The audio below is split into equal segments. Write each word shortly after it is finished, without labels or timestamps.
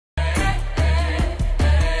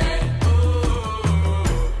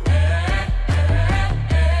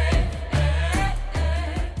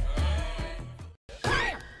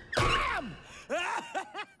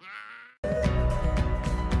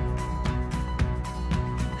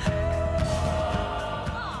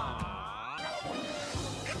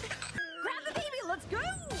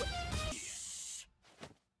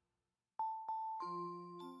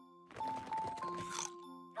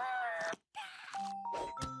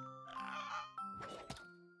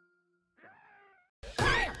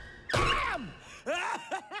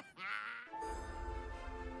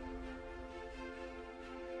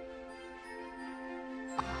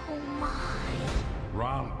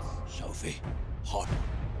healthy, hot.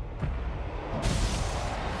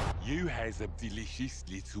 You has a delicious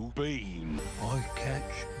little bean. I catch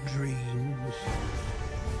dreams.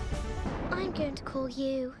 I'm going to call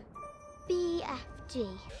you BFG.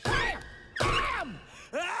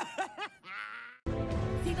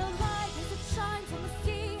 See the light as it shines on the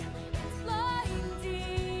sea. It's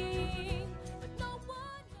blinding, but no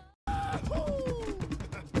one knows.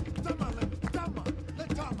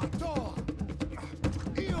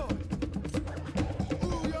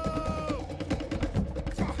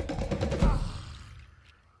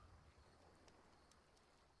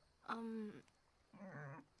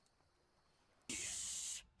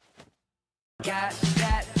 Got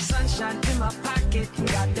that sunshine in my pocket,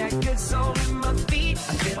 got that good soul in my feet.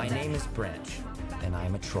 My name is Branch, and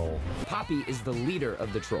I'm a troll. Poppy is the leader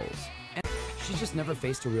of the trolls, and she's just never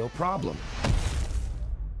faced a real problem.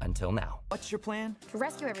 Until now. What's your plan? To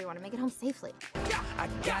rescue everyone and make it home safely. I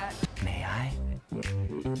got... May I?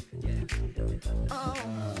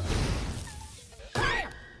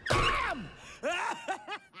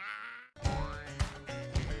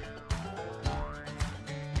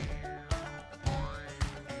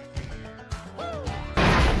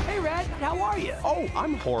 Hey, Red, how are you? Oh,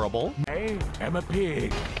 I'm horrible. Hey, I'm a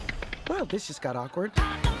pig. Well, this just got awkward. The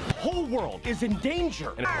whole world is in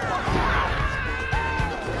danger.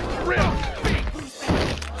 Real big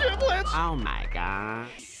giblets! Oh my god.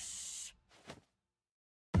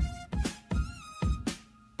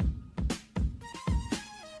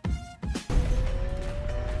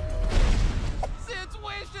 Sid's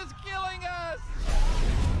wish is killing us!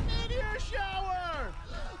 Meteor shower!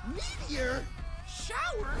 Meteor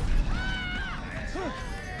shower?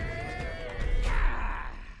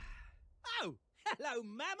 Oh, hello,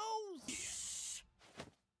 mammals!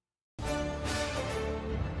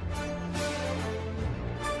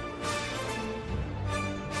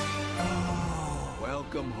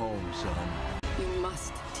 Welcome home, son. You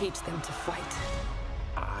must teach them to fight.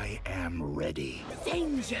 I am ready.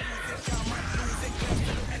 Danger!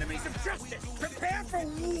 Enemies of justice, prepare for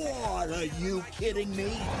war! Are you kidding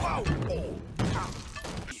me? Oh.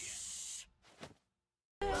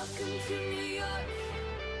 Welcome to New York.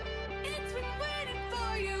 It's been waiting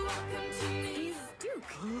for you. Welcome to New York.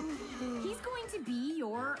 Duke. He's going to be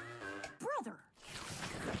your brother.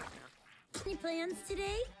 Any plans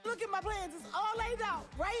today? Look at my plans, it's all laid out,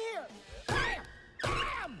 right here! Bam!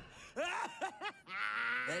 Bam!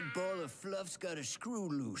 That ball of fluff's got a screw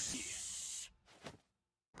loose.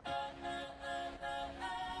 Hi,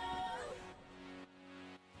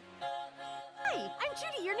 I'm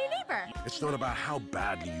Judy, your new neighbor. It's not about how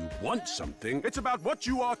badly you want something. It's about what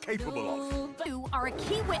you are capable of. You are a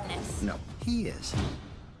key witness. No, he is.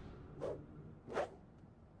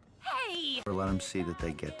 Hey! Or let him see that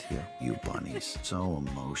they get to you. You bunnies. So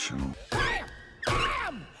emotional. Bam!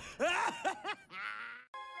 Bam!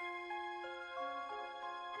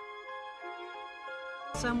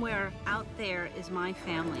 Somewhere out there is my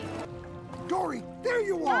family. Dory, there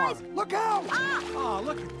you are! Look out! Ah! Oh,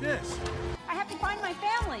 look at this. I have to find my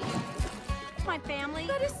family. My family.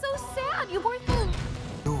 That is so sad. You weren't the...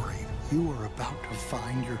 Dory, you are about to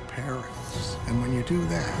find your parents. And when you do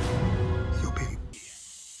that, you'll be